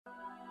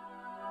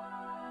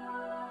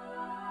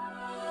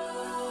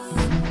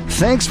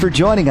Thanks for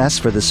joining us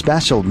for the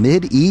special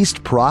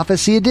Mid-East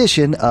Prophecy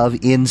edition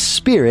of In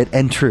Spirit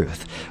and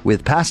Truth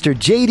with Pastor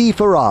J.D.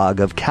 Farag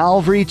of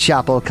Calvary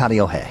Chapel,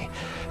 Kaneohe.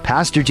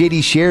 Pastor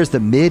J.D. shares the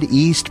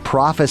Mid-East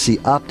Prophecy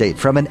update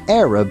from an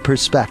Arab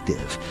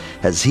perspective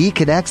as he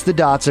connects the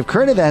dots of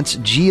current events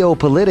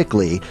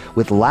geopolitically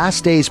with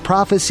last days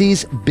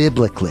prophecies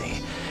biblically.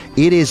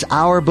 It is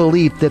our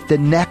belief that the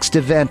next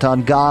event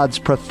on God's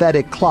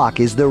prophetic clock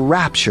is the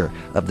rapture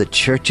of the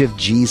Church of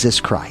Jesus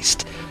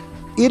Christ.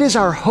 It is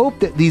our hope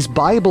that these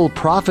Bible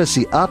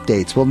prophecy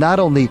updates will not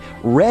only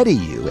ready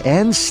you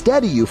and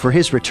steady you for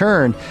His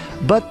return,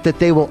 but that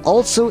they will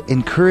also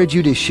encourage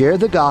you to share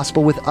the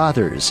gospel with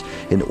others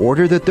in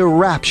order that the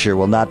rapture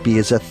will not be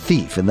as a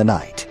thief in the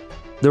night.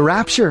 The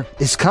rapture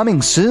is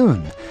coming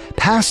soon.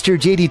 Pastor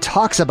J.D.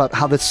 talks about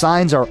how the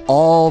signs are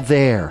all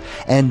there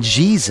and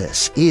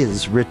Jesus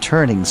is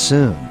returning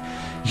soon.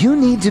 You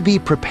need to be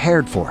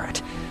prepared for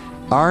it.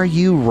 Are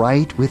you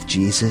right with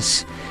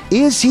Jesus?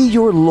 Is He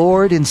your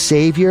Lord and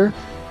Savior?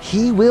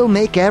 He will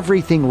make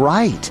everything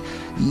right.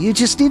 You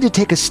just need to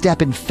take a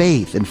step in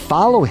faith and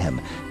follow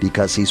Him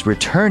because He's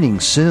returning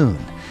soon.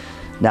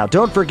 Now,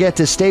 don't forget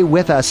to stay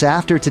with us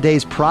after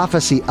today's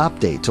prophecy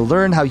update to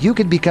learn how you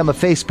can become a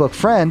Facebook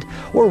friend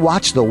or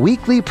watch the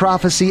weekly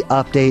prophecy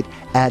update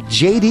at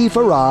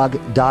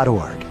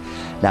jdfarag.org.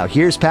 Now,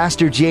 here's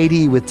Pastor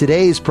J.D. with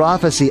today's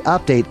prophecy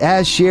update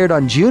as shared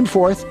on June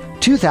 4th,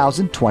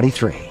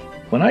 2023.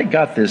 When I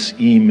got this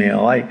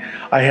email,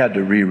 I had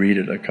to reread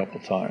it a couple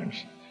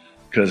times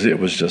because it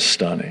was just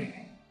stunning.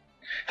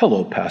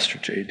 Hello, Pastor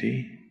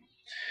J.D.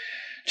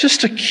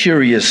 Just a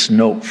curious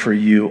note for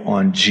you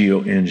on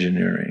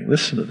geoengineering.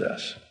 Listen to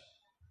this.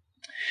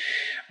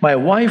 My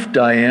wife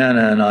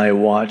Diana and I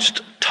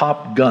watched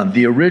Top Gun,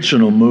 the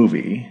original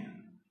movie,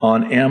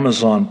 on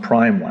Amazon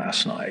Prime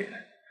last night.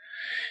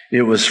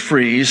 It was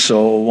free,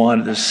 so I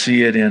wanted to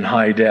see it in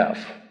high def.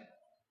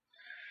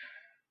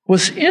 It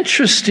was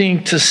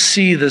interesting to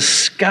see the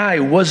sky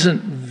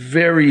wasn't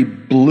very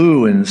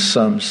blue in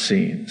some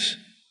scenes.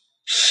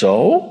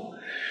 So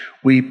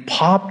we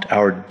popped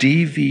our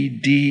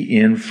DVD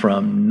in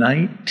from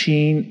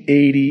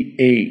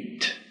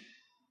 1988.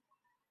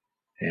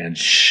 And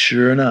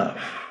sure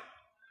enough,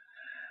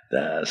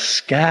 the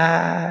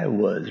sky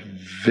was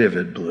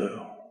vivid blue,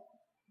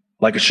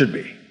 like it should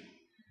be.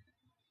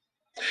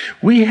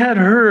 We had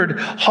heard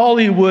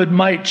Hollywood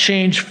might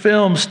change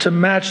films to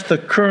match the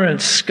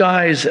current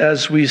skies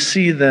as we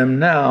see them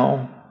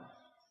now.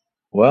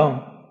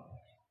 Well,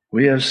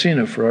 we have seen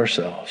it for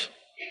ourselves.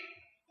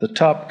 The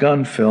Top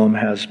Gun film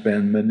has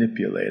been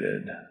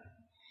manipulated,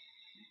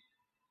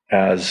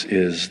 as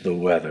is the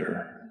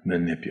weather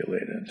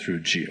manipulated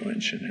through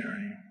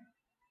geoengineering.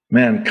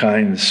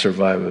 Mankind's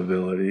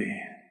survivability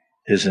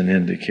is an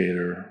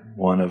indicator,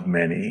 one of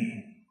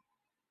many,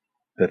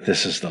 that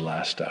this is the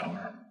last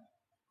hour.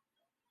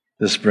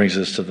 This brings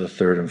us to the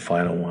third and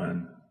final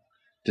one,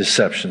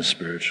 deception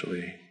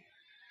spiritually.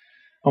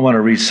 I want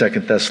to read 2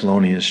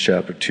 Thessalonians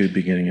chapter 2,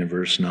 beginning in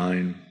verse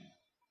 9.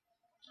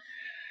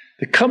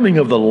 The coming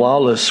of the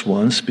lawless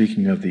one,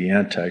 speaking of the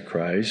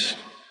Antichrist,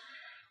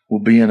 will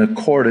be in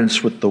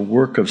accordance with the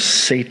work of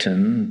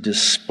Satan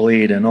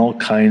displayed in all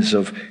kinds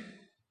of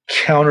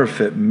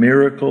counterfeit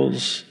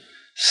miracles,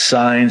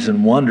 signs,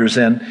 and wonders,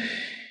 and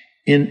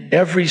in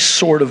every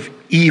sort of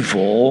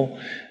evil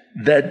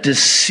that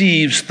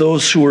deceives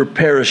those who are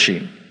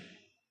perishing.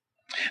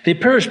 They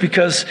perish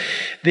because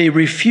they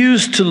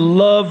refuse to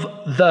love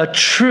the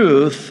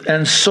truth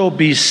and so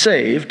be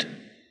saved.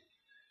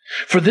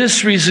 For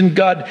this reason,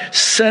 God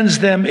sends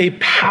them a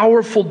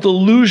powerful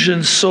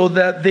delusion so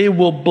that they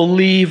will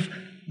believe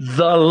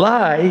the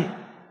lie,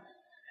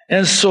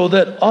 and so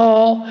that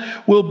all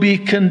will be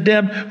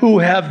condemned who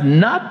have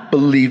not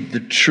believed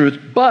the truth,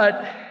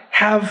 but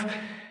have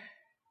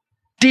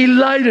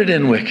delighted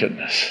in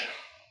wickedness.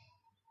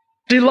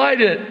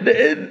 Delighted.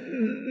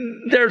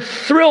 They're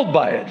thrilled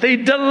by it. They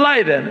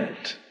delight in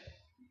it.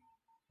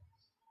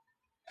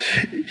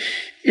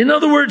 In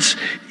other words,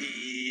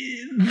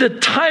 the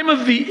time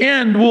of the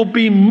end will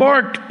be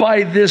marked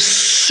by this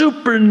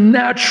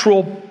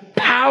supernatural,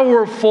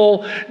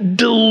 powerful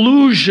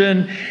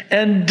delusion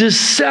and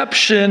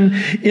deception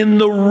in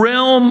the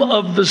realm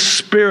of the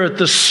spirit,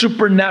 the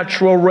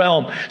supernatural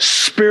realm,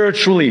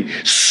 spiritually,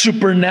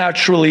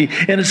 supernaturally,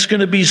 and it's going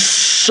to be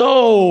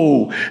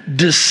so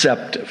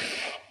deceptive.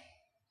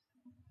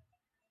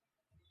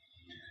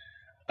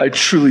 I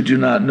truly do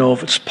not know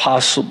if it's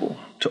possible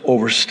to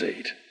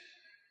overstate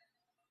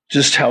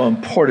just how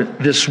important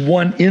this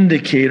one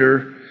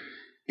indicator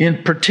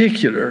in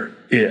particular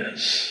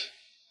is.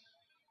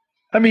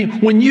 I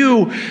mean, when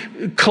you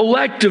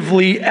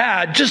collectively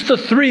add just the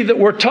three that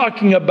we're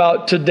talking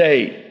about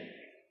today,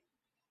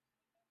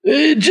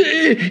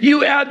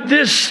 you add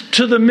this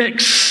to the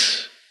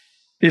mix,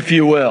 if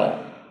you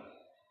will.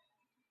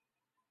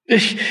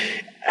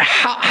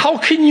 How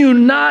can you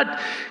not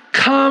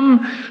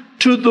come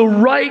to the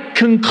right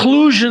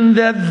conclusion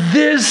that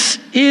this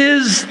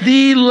is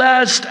the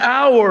last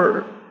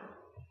hour?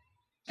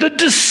 The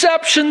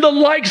deception, the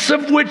likes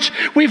of which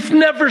we've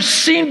never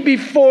seen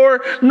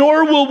before,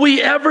 nor will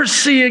we ever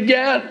see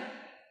again.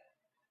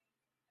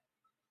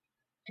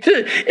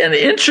 And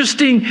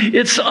interesting,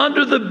 it's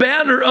under the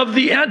banner of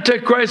the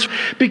Antichrist,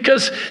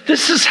 because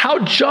this is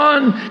how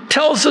John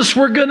tells us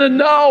we're going to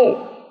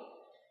know.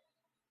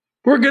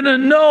 We're going to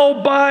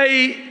know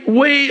by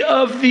way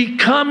of the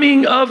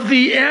coming of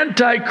the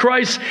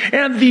Antichrist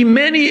and the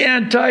many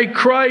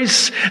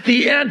Antichrists.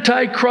 The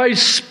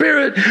Antichrist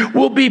spirit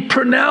will be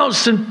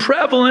pronounced and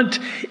prevalent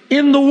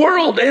in the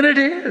world, and it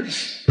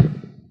is.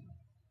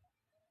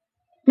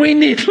 We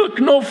need look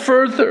no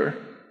further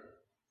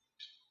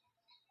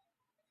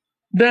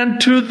than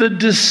to the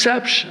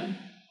deception.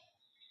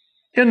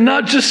 And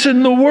not just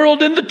in the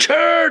world, in the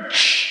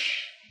church.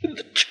 In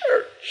the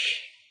church.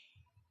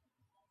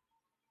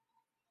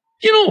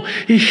 You know,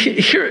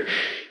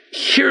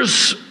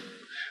 here's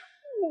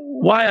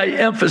why I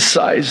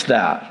emphasize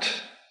that.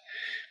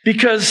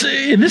 Because,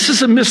 and this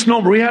is a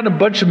misnomer. We had a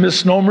bunch of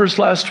misnomers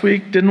last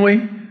week, didn't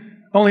we?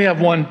 Only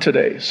have one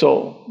today.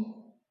 So,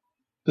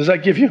 does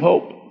that give you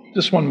hope?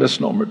 Just one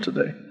misnomer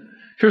today.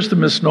 Here's the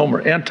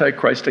misnomer: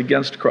 Antichrist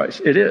against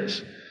Christ. It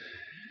is.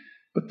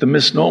 But the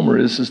misnomer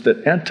is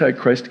that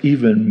Antichrist,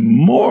 even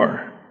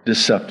more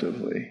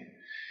deceptively,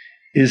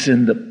 is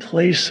in the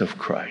place of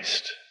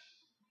Christ.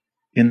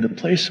 In the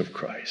place of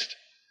Christ.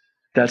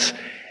 That's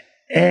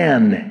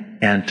an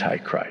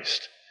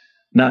Antichrist.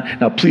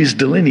 Now, please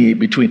delineate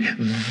between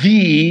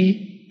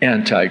the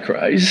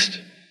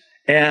Antichrist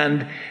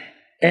and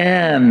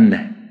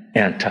an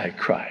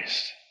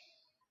Antichrist.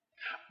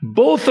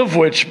 Both of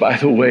which, by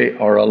the way,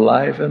 are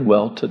alive and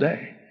well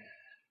today.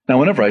 Now,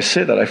 whenever I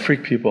say that, I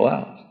freak people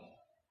out.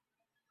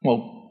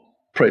 Well,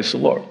 praise the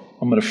Lord.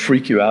 I'm going to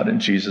freak you out in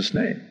Jesus'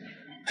 name.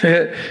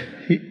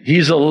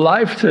 He's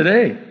alive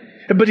today.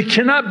 But he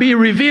cannot be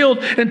revealed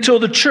until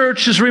the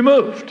church is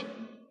removed.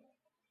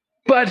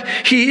 But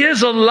he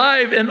is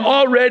alive and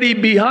already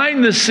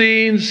behind the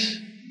scenes,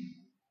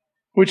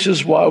 which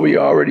is why we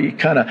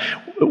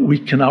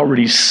can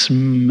already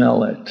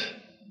smell it.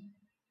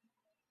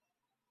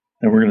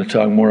 And we're going to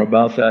talk more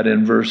about that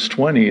in verse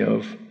 20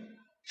 of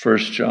 1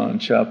 John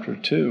chapter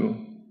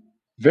 2.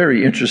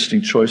 Very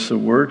interesting choice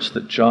of words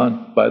that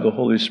John, by the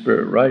Holy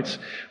Spirit, writes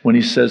when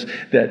he says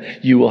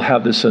that you will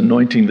have this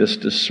anointing, this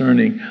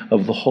discerning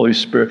of the Holy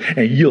Spirit,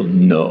 and you'll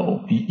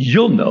know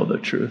the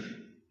truth.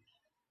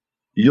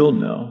 You'll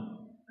know.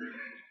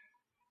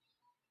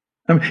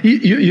 I mean,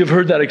 you've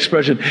heard that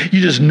expression, you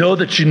just know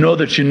that you know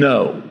that you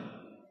know.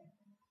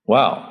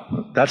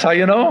 Wow, that's how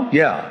you know?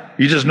 Yeah,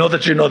 you just know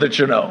that you know that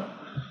you know.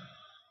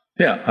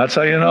 Yeah, that's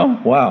how you know?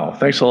 Wow,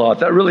 thanks a lot.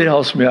 That really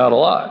helps me out a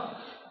lot.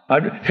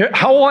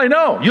 How will I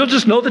know? You'll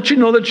just know that you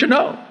know that you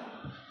know.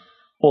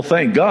 Well,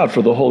 thank God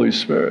for the Holy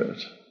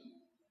Spirit,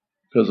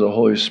 because the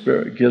Holy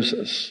Spirit gives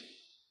us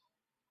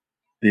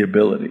the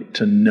ability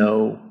to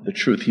know the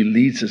truth. He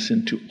leads us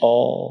into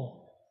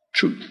all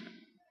truth.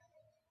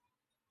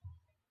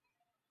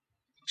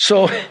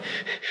 So,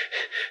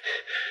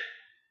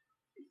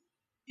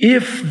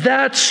 if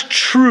that's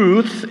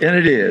truth, and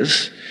it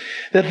is,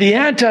 that the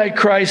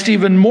Antichrist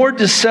even more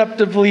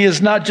deceptively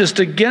is not just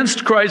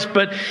against Christ,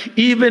 but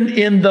even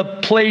in the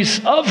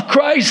place of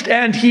Christ,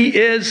 and he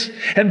is,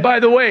 and by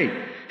the way,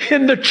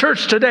 in the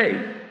church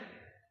today.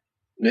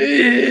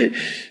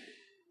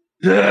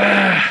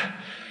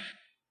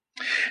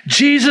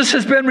 Jesus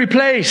has been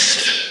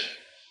replaced.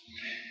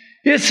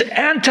 It's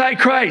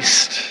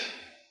Antichrist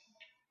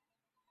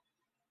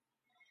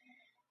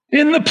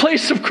in the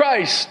place of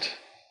Christ.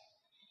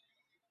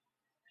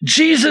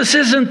 Jesus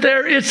isn't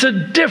there. It's a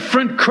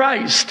different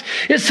Christ.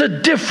 It's a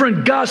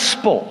different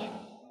gospel.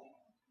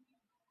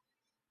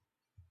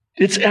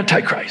 It's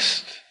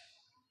Antichrist.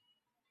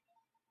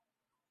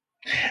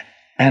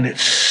 And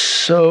it's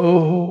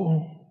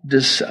so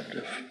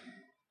deceptive.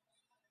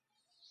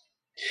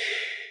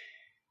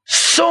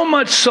 So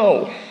much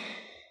so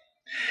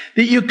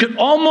that you could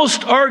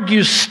almost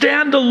argue,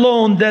 stand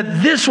alone,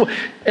 that this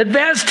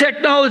advanced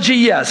technology,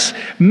 yes.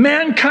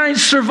 Mankind's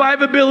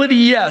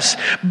survivability, yes.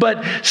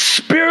 But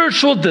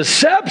spiritual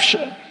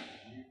deception,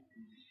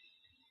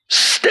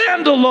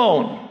 stand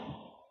alone,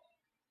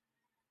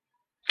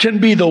 can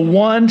be the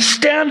one,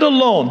 stand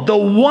alone, the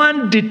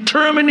one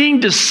determining,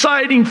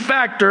 deciding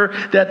factor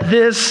that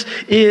this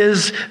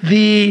is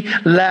the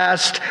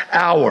last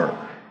hour.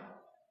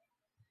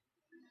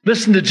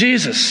 Listen to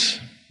Jesus.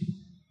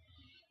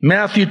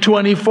 Matthew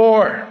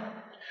 24,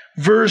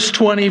 verse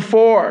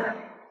 24.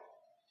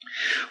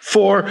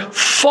 For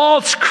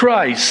false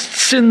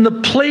Christs in the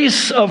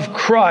place of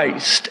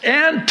Christ,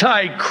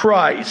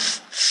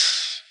 antichrists,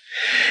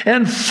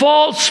 and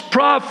false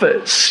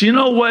prophets. You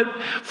know what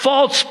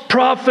false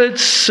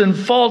prophets and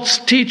false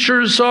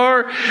teachers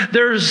are?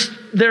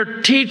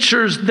 They're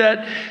teachers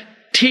that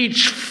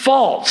teach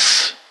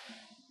false.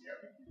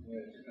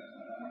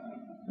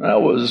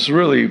 That was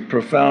really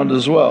profound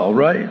as well,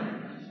 right?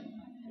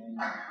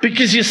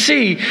 Because you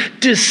see,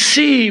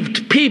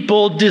 deceived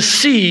people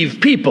deceive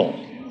people.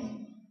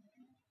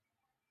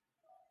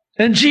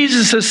 And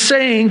Jesus is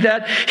saying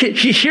that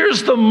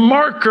here's the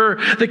marker,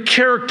 the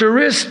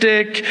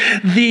characteristic,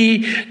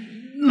 the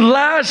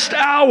last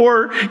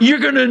hour. You're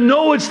going to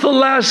know it's the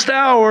last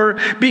hour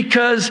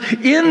because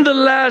in the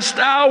last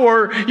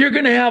hour, you're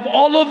going to have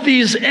all of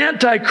these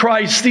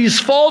antichrists, these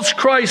false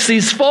Christs,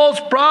 these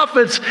false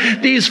prophets,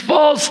 these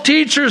false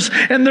teachers,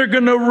 and they're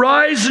going to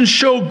rise and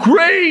show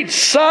great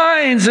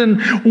signs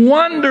and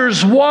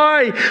wonders.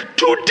 Why?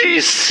 To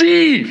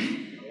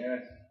deceive.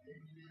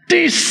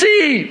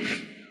 Deceive.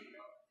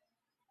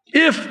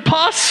 If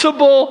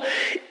possible,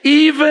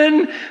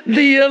 even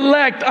the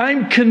elect.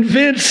 I'm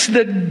convinced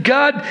that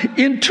God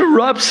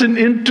interrupts and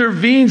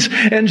intervenes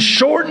and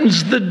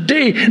shortens the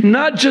day,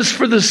 not just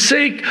for the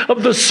sake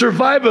of the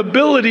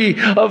survivability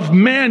of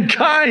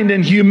mankind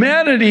and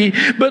humanity,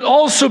 but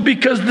also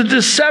because the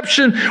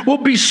deception will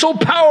be so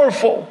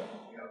powerful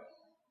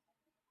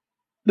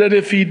that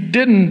if he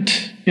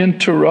didn't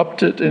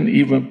interrupt it and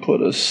even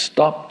put a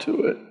stop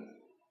to it,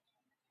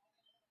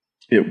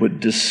 it would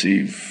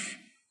deceive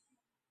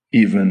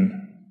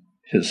even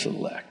his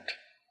elect.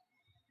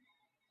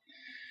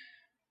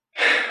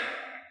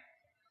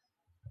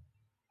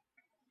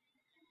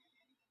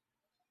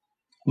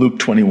 Luke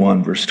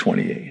 21, verse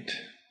 28.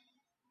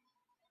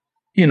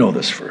 You know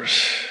this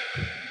verse.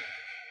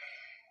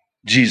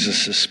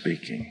 Jesus is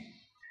speaking.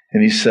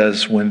 And he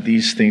says, when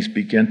these things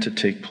begin to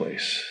take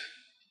place,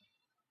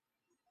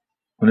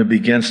 when it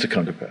begins to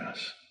come to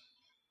pass,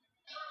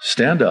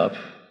 stand up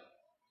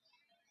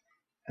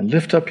and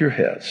lift up your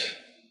heads.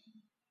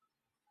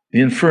 The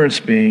inference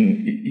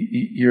being,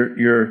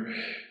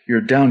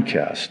 you're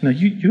downcast. Now,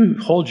 you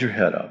hold your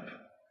head up,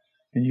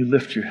 and you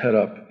lift your head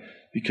up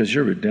because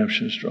your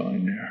redemption is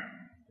drawing near.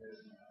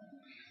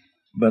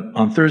 But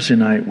on Thursday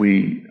night,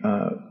 when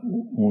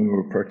we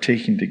were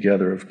partaking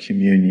together of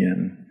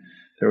communion,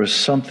 there was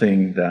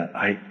something that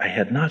I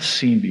had not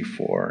seen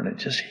before, and it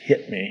just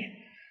hit me.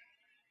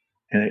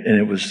 And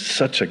it was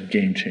such a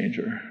game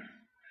changer.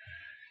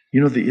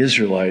 You know, the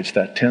Israelites,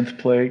 that 10th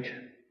plague,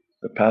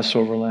 the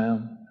Passover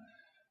lamb,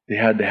 they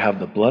had to have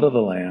the blood of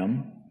the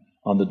lamb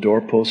on the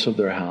doorposts of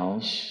their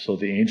house, so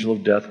the angel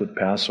of death would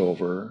pass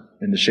over,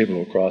 in the shape of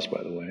a cross,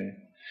 by the way.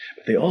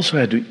 But they also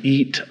had to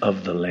eat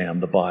of the lamb,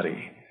 the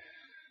body.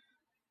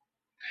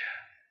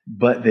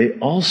 But they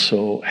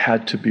also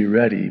had to be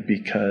ready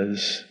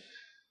because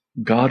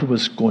God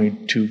was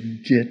going to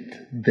get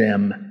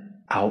them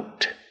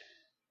out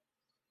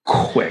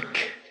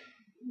quick.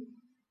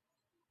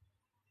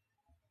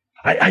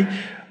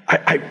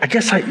 I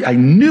guess I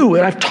knew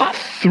it. I've taught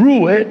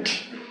through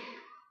it.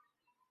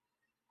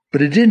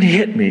 But it didn't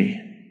hit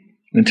me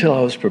until I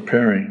was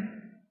preparing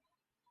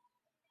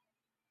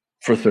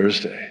for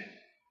Thursday.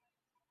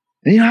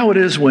 And you know how it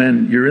is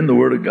when you're in the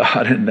Word of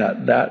God and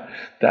that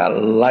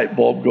light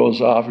bulb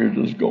goes off, you're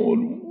just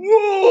going,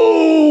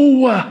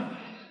 whoa!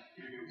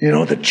 You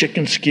know, the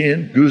chicken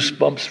skin,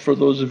 goosebumps for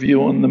those of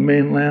you on the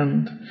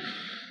mainland.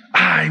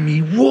 I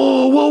mean,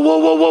 whoa, whoa, whoa,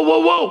 whoa, whoa, whoa,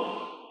 whoa.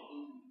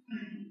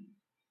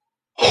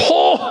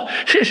 Oh,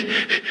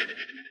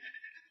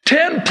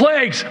 10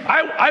 plagues.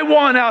 I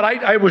want out.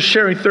 I was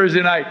sharing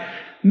Thursday night.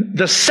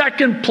 The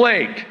second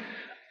plague,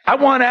 I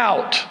want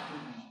out.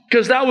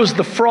 Because that was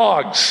the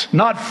frogs.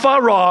 Not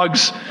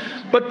frogs,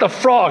 but the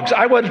frogs.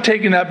 I wasn't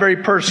taking that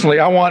very personally.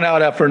 I want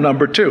out after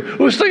number 2.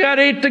 We still got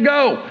 8 to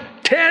go.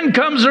 10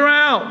 comes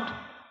around.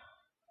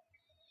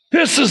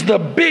 This is the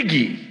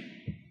biggie.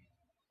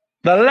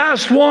 The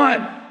last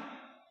one.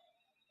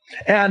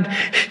 And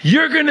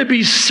you're going to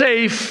be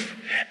safe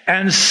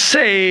and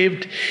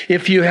saved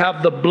if you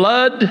have the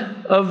blood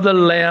of the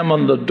Lamb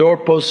on the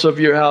doorposts of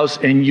your house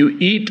and you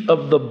eat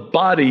of the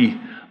body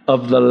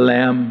of the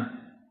Lamb.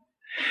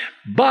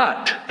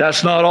 But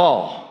that's not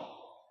all.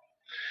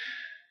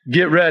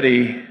 Get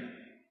ready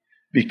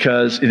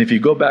because, and if you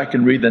go back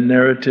and read the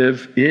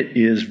narrative, it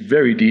is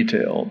very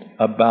detailed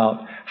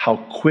about how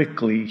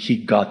quickly he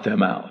got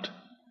them out.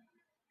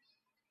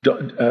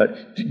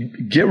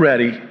 Get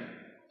ready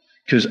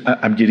because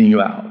I'm getting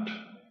you out.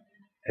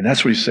 And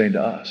that's what he's saying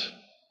to us.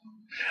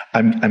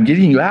 I'm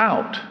getting you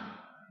out.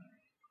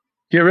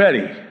 Get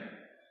ready.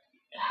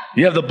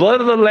 You have the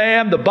blood of the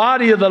Lamb, the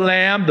body of the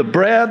Lamb, the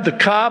bread, the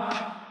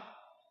cup.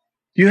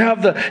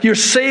 You're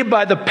saved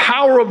by the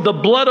power of the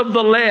blood of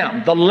the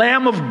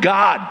Lamb of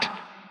God,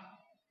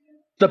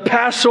 the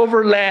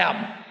Passover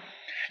Lamb.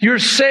 You're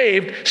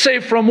saved.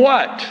 Saved from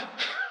what?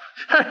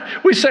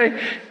 We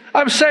say,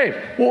 I'm saved.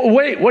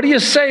 Wait, what are you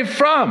saved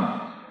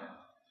from?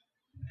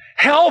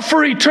 Hell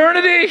for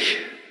eternity?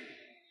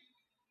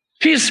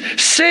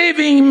 He's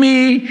saving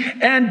me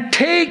and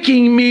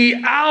taking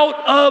me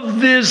out of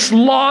this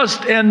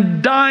lost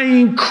and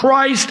dying,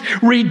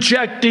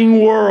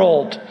 Christ-rejecting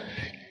world.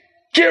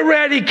 Get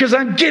ready because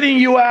I'm getting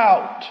you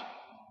out.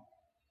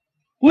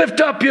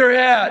 Lift up your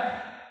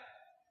head.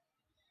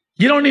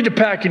 You don't need to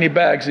pack any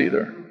bags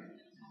either.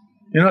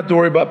 You don't have to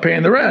worry about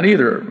paying the rent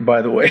either,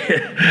 by the way.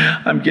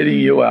 I'm getting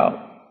you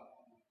out.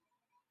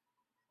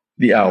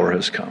 The hour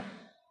has come.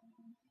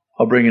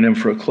 I'll bring it in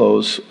for a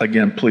close.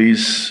 Again,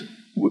 please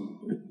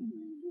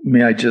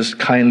may I just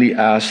kindly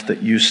ask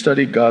that you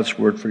study God's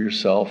word for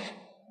yourself.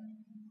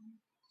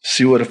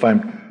 See what if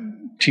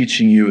I'm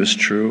teaching you is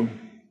true,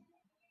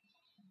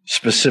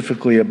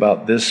 specifically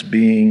about this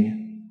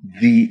being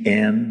the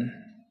end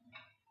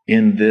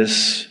in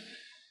this,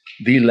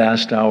 the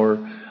last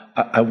hour.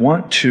 I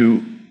want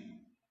to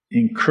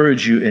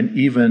encourage you and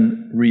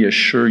even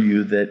reassure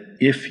you that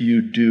if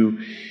you do,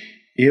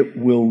 it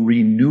will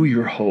renew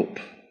your hope.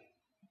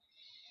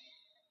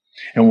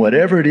 And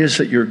whatever it is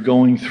that you're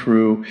going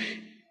through,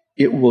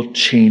 it will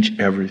change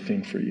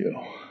everything for you.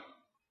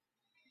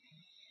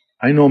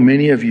 I know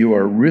many of you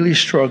are really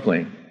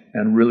struggling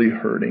and really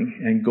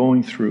hurting and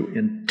going through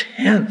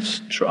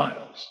intense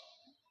trials.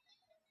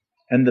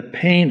 And the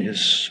pain is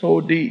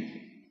so deep.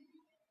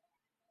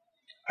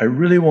 I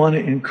really want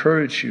to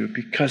encourage you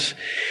because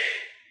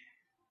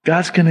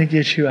God's going to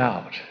get you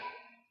out.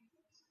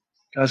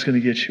 God's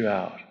going to get you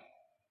out.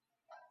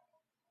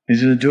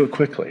 He's going to do it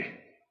quickly.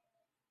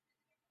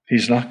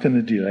 He's not going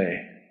to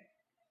delay.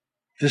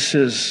 This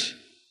is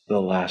the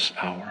last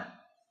hour.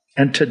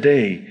 And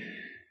today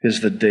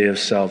is the day of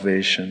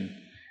salvation.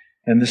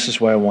 And this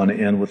is why I want to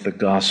end with the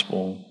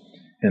gospel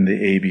and the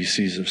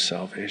ABCs of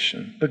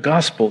salvation. The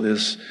gospel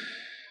is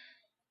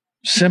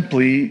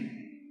simply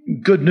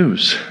good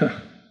news.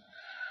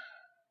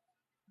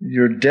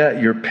 Your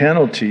debt, your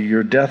penalty,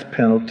 your death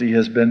penalty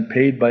has been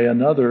paid by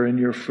another and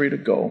you're free to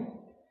go.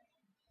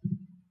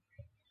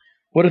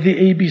 What are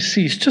the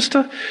ABCs? Just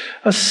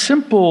a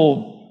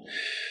simple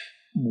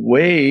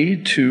way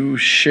to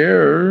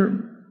share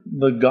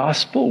the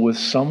gospel with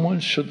someone,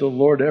 should the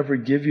Lord ever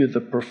give you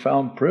the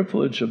profound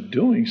privilege of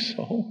doing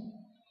so.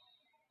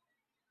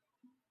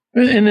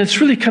 And it's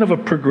really kind of a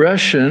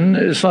progression.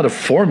 It's not a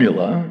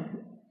formula.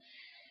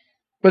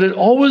 But it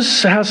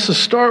always has to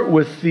start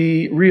with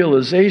the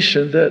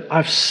realization that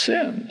I've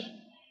sinned.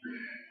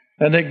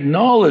 And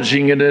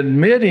acknowledging and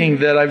admitting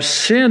that I've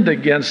sinned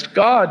against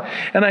God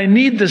and I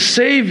need the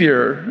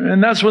Savior.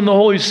 And that's when the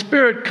Holy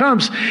Spirit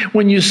comes.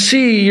 When you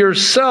see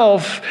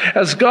yourself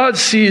as God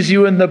sees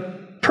you in the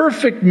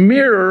perfect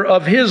mirror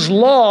of His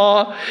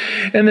law.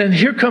 And then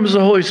here comes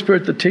the Holy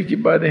Spirit to take you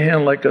by the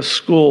hand like a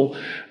school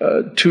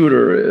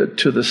tutor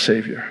to the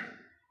Savior.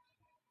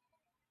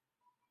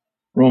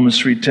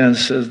 Romans 3:10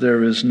 says,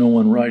 there is no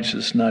one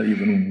righteous, not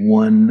even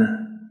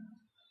one.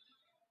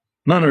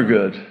 None are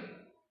good.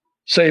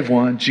 Save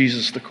one,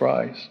 Jesus the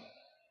Christ.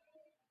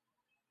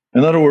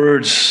 In other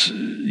words,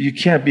 you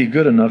can't be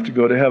good enough to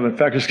go to heaven. In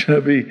fact, there's going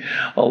to be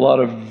a lot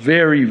of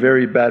very,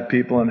 very bad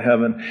people in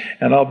heaven,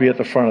 and I'll be at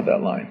the front of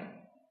that line.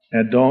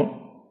 And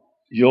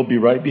you'll be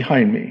right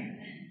behind me.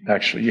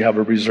 Actually, you have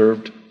a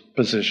reserved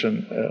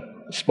position,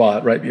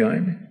 spot right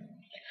behind me.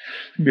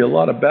 There'll be a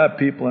lot of bad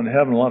people in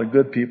heaven, a lot of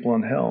good people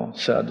in hell,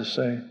 sad to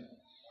say.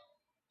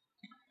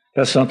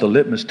 That's not the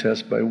litmus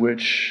test by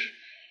which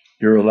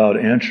you're allowed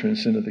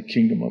entrance into the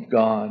kingdom of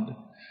God.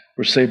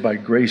 We're saved by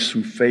grace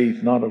through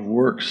faith, not of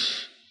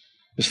works.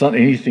 It's not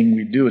anything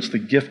we do. It's the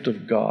gift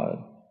of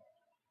God,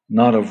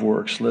 not of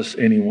works, lest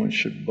anyone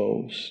should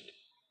boast.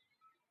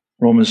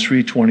 Romans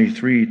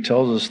 3:23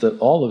 tells us that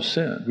all have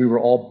sinned. We were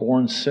all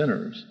born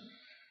sinners,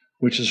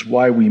 which is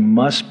why we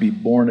must be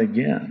born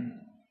again.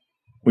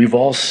 We've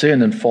all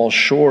sinned and fall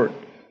short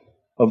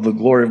of the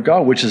glory of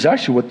God, which is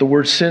actually what the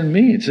word sin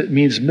means. It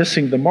means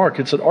missing the mark.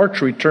 It's an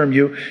archery term.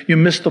 You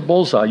missed the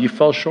bullseye. You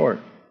fell short.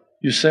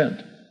 You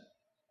sinned.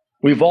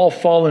 We've all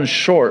fallen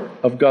short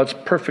of God's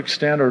perfect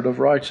standard of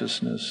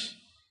righteousness.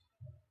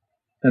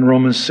 And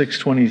Romans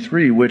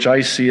 6:23, which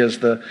I see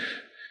as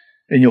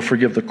and you'll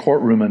forgive the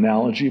courtroom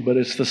analogy, but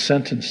it's the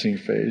sentencing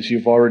phase.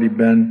 You've already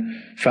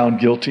been found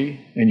guilty,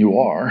 and you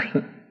are,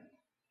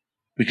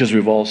 because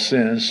we've all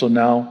sinned. So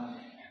now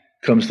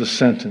comes the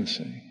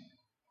sentencing.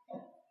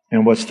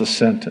 And what's the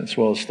sentence?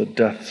 Well, it's the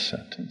death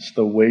sentence.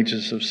 The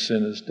wages of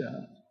sin is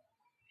death.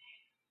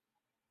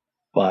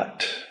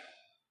 But,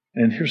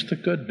 and here's the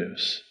good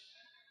news,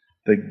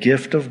 the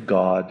gift of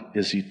God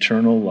is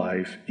eternal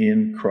life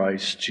in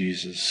Christ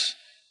Jesus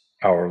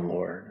our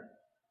Lord.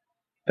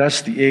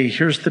 That's the A.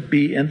 Here's the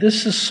B. And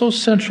this is so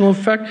central. In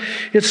fact,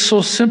 it's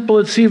so simple,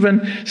 it's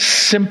even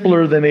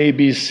simpler than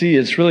ABC.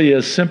 It's really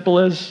as simple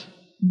as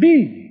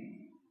B.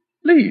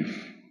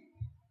 Believe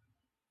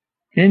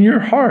in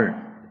your heart.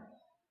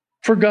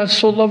 For God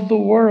so loved the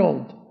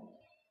world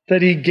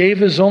that He gave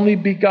His only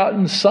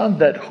begotten Son,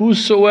 that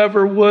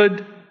whosoever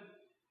would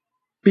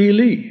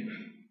believe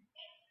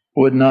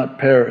would not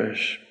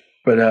perish,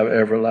 but have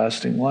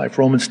everlasting life.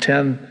 Romans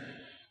 10:9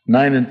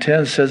 and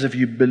 10 says, if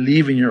you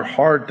believe in your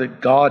heart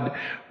that God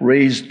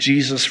raised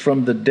Jesus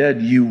from the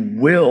dead, you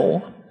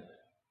will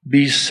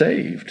be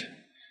saved.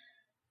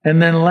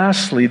 And then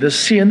lastly, the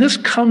C, and this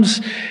comes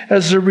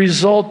as a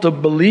result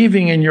of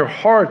believing in your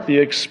heart, the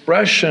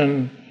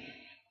expression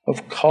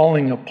of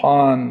calling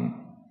upon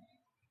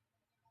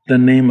the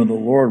name of the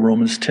Lord.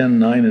 Romans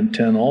 10:9 and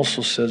 10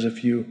 also says,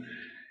 if you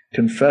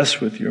confess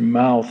with your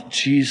mouth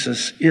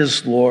Jesus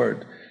is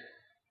Lord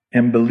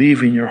and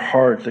believe in your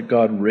heart that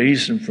God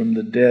raised Him from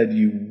the dead,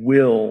 you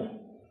will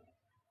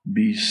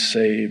be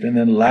saved. And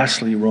then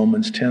lastly,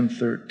 Romans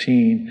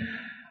 10:13,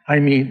 I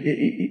mean,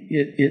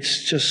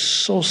 it's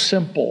just so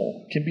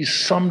simple. It can be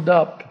summed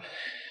up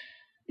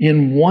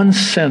in one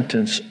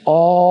sentence.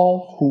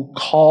 All who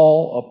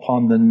call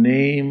upon the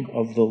name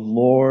of the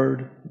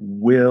Lord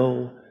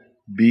will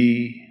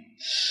be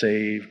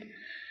saved.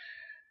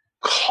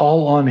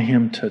 Call on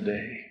Him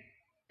today.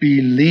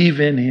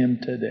 Believe in Him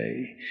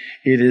today.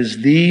 It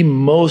is the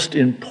most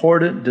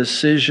important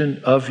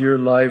decision of your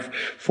life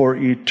for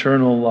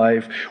eternal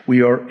life.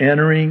 We are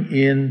entering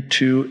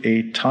into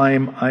a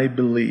time, I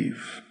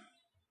believe,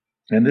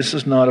 and this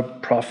is not a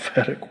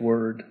prophetic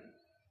word,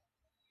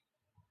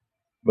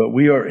 but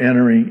we are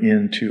entering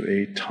into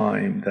a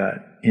time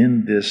that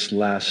in this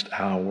last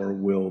hour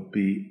will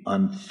be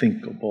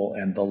unthinkable,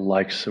 and the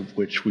likes of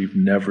which we've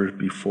never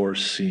before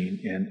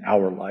seen in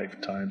our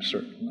lifetime,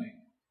 certainly.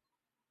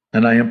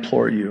 And I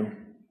implore you,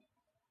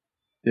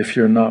 if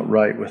you're not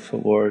right with the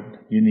Lord,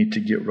 you need to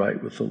get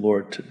right with the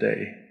Lord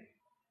today,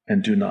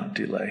 and do not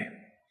delay.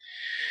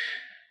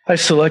 I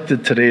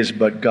selected today's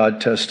But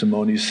God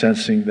testimony,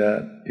 sensing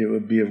that it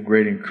would be of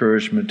great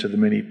encouragement to the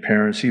many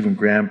parents, even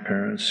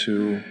grandparents,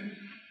 who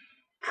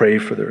pray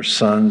for their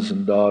sons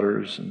and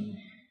daughters and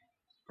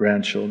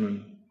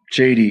grandchildren.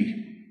 JD,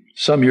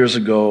 some years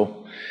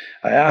ago,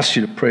 I asked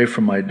you to pray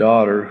for my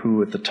daughter,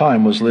 who at the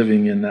time was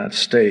living in that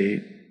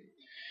state.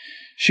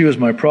 She was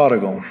my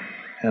prodigal,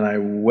 and I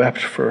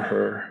wept for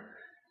her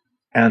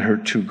and her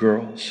two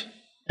girls.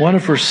 One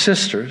of her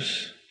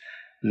sisters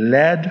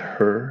led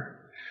her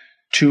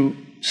to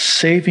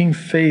saving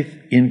faith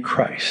in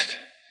Christ,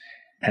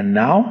 and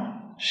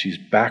now she's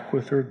back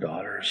with her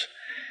daughters.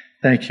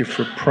 Thank you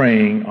for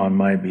praying on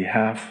my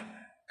behalf.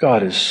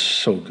 God is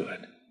so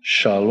good.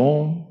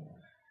 Shalom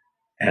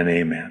and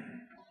amen.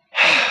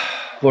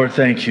 Lord,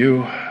 thank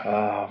you.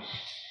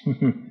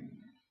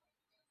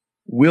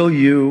 Will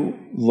you,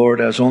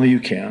 Lord, as only you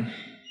can,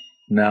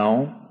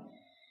 now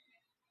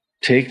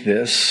take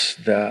this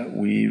that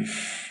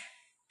we've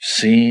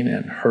seen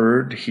and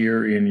heard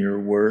here in your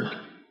word,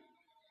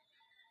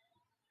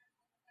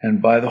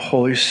 and by the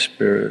Holy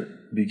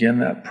Spirit begin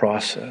that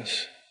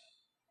process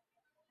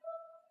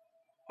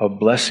of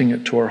blessing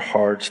it to our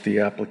hearts, the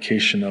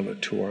application of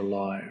it to our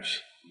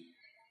lives.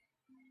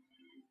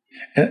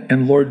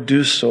 And Lord,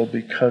 do so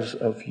because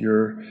of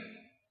your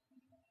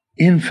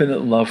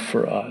infinite love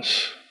for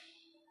us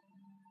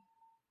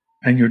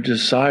and your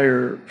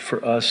desire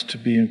for us to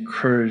be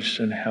encouraged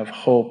and have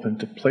hope and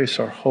to place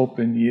our hope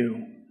in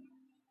you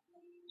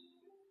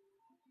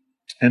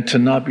and to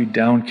not be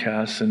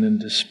downcast and in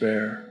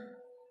despair,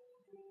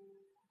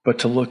 but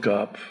to look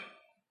up.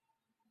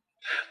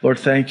 Lord,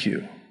 thank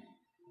you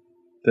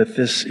that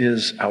this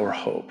is our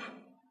hope.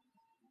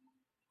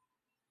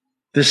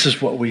 This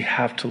is what we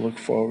have to look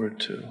forward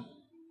to.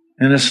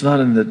 And it's not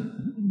in the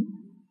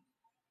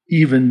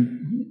even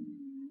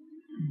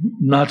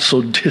not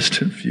so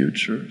distant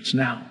future. It's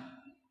now.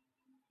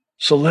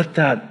 So let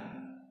that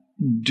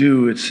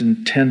do its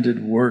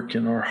intended work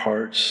in our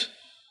hearts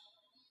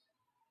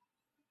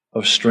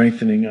of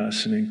strengthening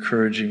us and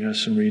encouraging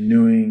us and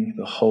renewing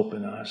the hope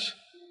in us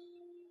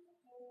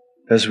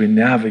as we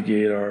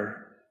navigate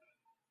our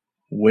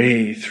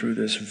way through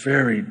this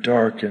very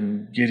dark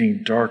and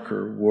getting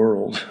darker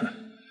world,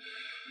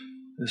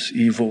 this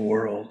evil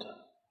world.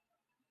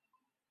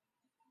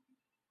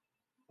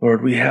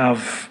 Lord, we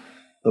have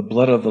the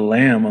blood of the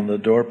Lamb on the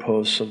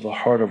doorposts of the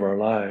heart of our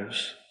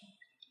lives.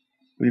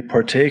 We've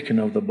partaken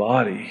of the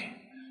body.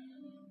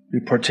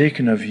 We've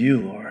partaken of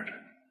you, Lord.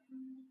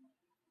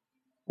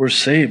 We're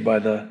saved by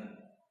the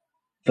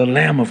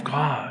Lamb of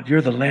God. You're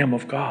the Lamb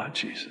of God,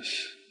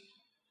 Jesus.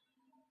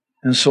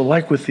 And so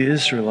like with the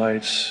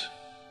Israelites,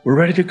 we're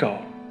ready to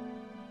go.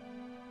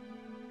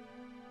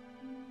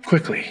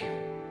 Quickly.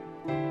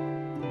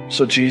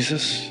 So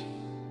Jesus,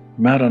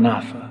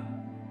 Maranatha,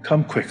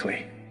 come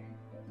quickly.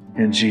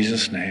 In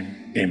Jesus'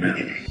 name,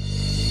 amen.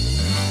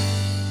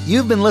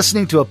 You've been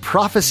listening to a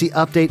prophecy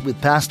update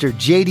with Pastor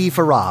J.D.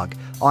 Farag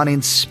on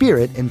In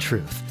Spirit and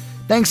Truth.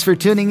 Thanks for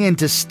tuning in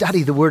to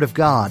study the Word of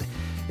God.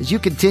 As you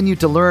continue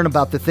to learn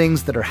about the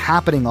things that are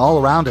happening all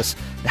around us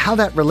and how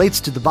that relates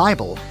to the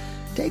Bible,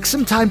 take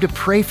some time to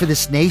pray for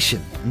this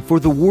nation and for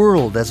the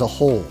world as a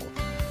whole.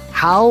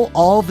 How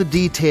all the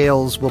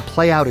details will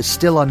play out is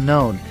still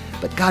unknown,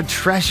 but God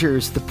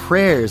treasures the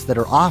prayers that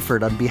are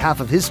offered on behalf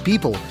of His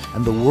people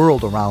and the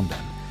world around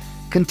them.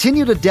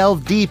 Continue to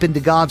delve deep into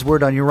God's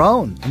Word on your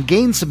own and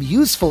gain some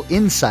useful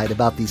insight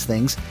about these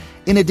things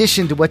in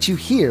addition to what you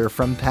hear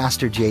from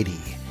Pastor J.D.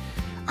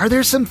 Are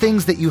there some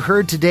things that you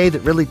heard today that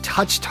really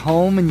touched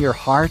home in your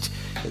heart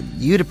that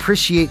you'd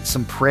appreciate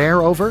some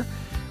prayer over?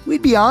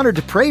 We'd be honored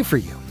to pray for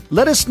you.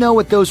 Let us know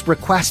what those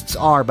requests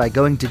are by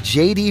going to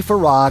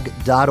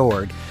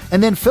jdfarag.org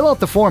and then fill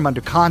out the form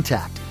under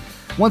Contact.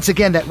 Once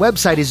again, that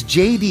website is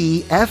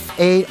jdfarag.org.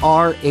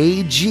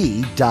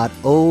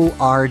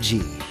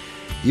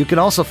 You can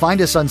also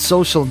find us on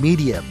social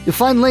media. You'll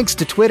find links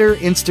to Twitter,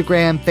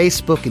 Instagram,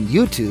 Facebook, and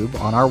YouTube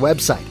on our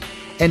website.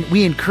 And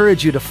we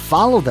encourage you to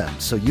follow them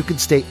so you can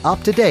stay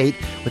up to date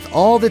with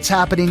all that's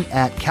happening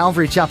at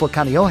Calvary Chapel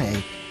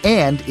Kaneohe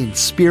and In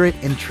Spirit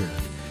and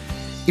Truth.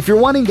 If you're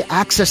wanting to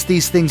access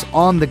these things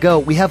on the go,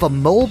 we have a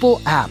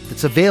mobile app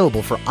that's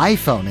available for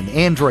iPhone and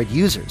Android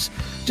users.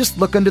 Just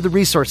look under the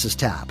Resources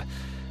tab.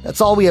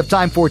 That's all we have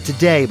time for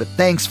today, but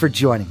thanks for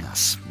joining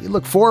us. We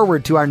look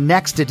forward to our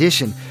next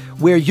edition,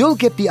 where you'll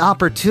get the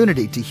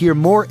opportunity to hear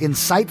more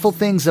insightful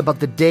things about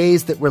the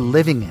days that we're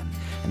living in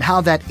and how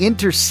that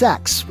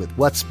intersects with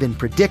what's been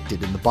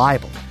predicted in the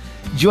Bible.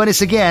 Join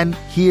us again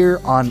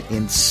here on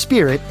In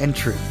Spirit and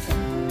Truth.